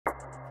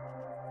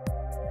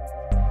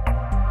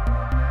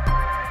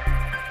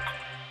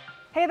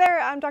Hey there,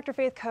 I'm Dr.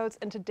 Faith Coates,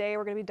 and today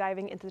we're going to be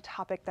diving into the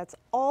topic that's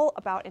all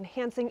about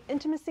enhancing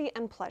intimacy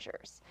and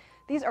pleasures.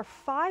 These are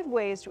 5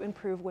 ways to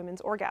improve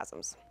women's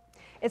orgasms.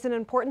 It's an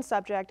important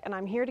subject, and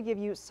I'm here to give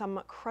you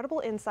some credible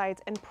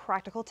insights and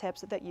practical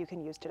tips that you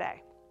can use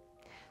today.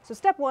 So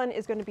step 1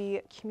 is going to be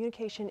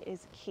communication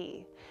is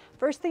key.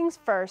 First things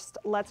first,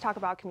 let's talk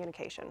about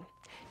communication.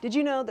 Did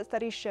you know that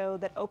studies show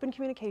that open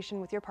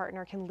communication with your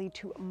partner can lead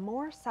to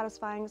more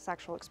satisfying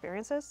sexual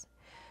experiences?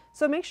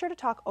 So make sure to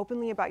talk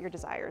openly about your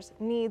desires,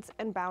 needs,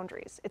 and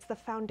boundaries. It's the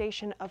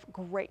foundation of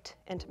great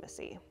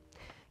intimacy.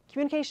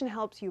 Communication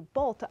helps you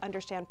both to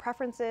understand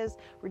preferences,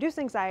 reduce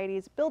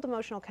anxieties, build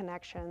emotional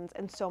connections,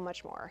 and so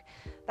much more.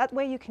 That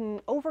way you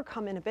can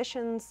overcome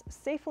inhibitions,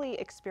 safely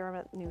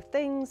experiment new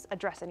things,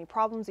 address any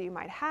problems that you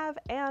might have,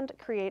 and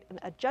create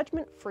a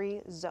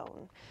judgment-free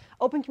zone.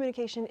 Open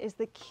communication is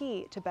the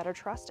key to better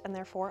trust and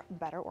therefore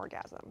better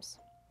orgasms.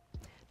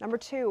 Number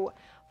 2,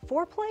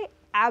 foreplay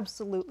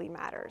absolutely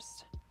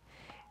matters.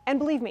 And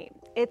believe me,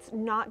 it's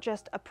not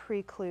just a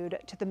prelude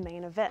to the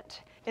main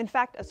event. In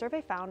fact, a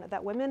survey found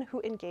that women who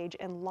engage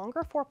in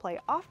longer foreplay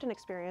often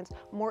experience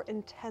more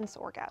intense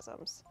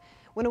orgasms.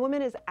 When a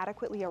woman is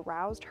adequately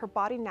aroused, her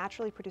body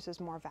naturally produces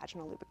more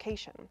vaginal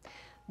lubrication.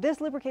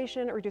 This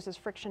lubrication reduces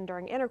friction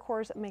during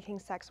intercourse, making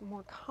sex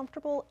more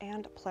comfortable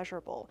and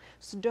pleasurable.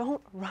 So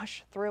don't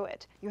rush through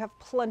it. You have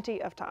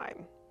plenty of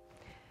time.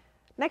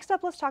 Next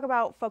up, let's talk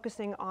about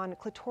focusing on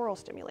clitoral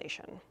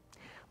stimulation.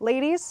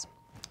 Ladies,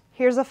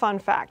 here's a fun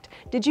fact.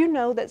 Did you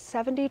know that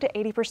 70 to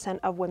 80%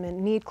 of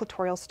women need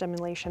clitoral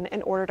stimulation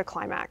in order to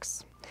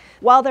climax?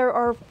 While there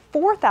are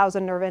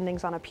 4,000 nerve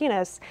endings on a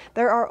penis,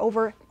 there are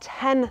over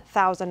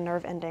 10,000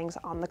 nerve endings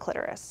on the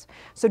clitoris.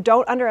 So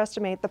don't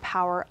underestimate the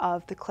power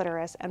of the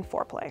clitoris and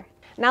foreplay.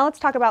 Now let's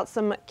talk about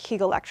some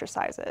Kegel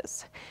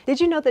exercises.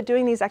 Did you know that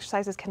doing these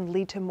exercises can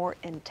lead to more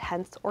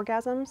intense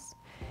orgasms?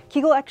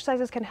 Kegel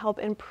exercises can help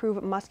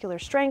improve muscular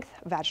strength,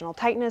 vaginal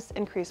tightness,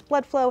 increase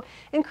blood flow,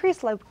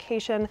 increase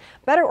lubrication,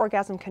 better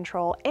orgasm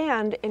control,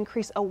 and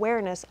increase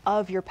awareness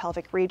of your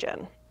pelvic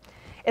region.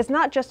 It's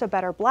not just a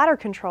better bladder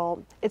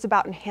control, it's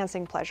about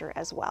enhancing pleasure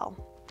as well.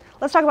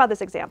 Let's talk about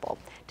this example.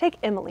 Take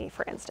Emily,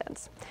 for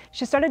instance.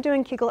 She started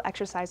doing Kegel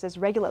exercises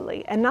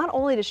regularly, and not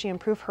only did she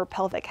improve her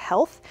pelvic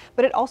health,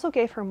 but it also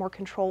gave her more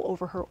control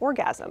over her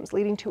orgasms,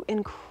 leading to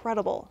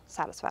incredible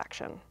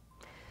satisfaction.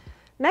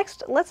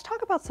 Next, let's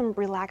talk about some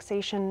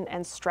relaxation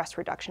and stress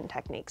reduction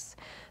techniques.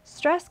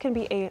 Stress can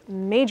be a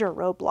major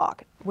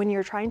roadblock when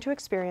you're trying to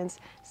experience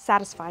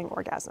satisfying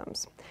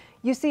orgasms.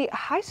 You see,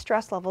 high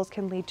stress levels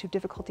can lead to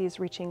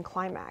difficulties reaching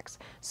climax,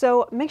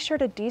 so make sure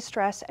to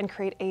de-stress and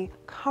create a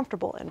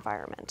comfortable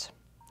environment.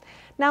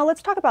 Now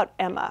let's talk about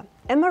Emma.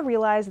 Emma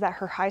realized that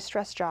her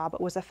high-stress job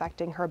was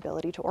affecting her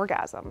ability to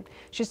orgasm.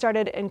 She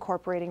started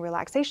incorporating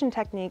relaxation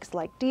techniques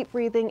like deep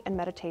breathing and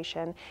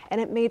meditation,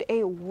 and it made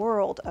a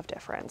world of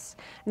difference.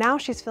 Now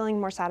she's feeling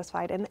more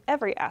satisfied in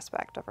every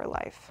aspect of her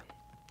life.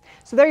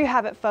 So there you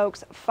have it,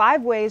 folks,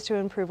 5 ways to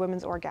improve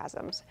women's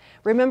orgasms.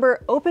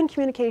 Remember, open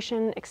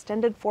communication,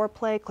 extended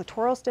foreplay,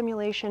 clitoral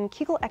stimulation,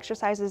 Kegel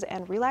exercises,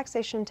 and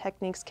relaxation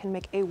techniques can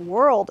make a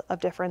world of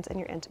difference in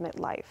your intimate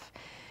life.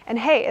 And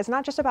hey, it's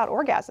not just about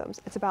orgasms,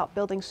 it's about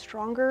building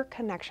stronger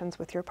connections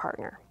with your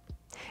partner.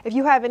 If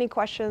you have any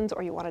questions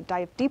or you want to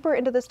dive deeper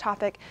into this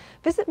topic,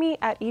 visit me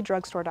at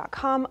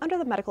eDrugstore.com under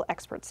the medical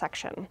experts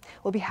section.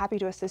 We'll be happy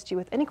to assist you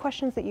with any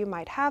questions that you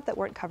might have that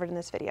weren't covered in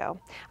this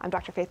video. I'm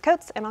Dr. Faith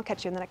Coates, and I'll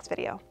catch you in the next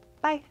video.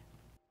 Bye.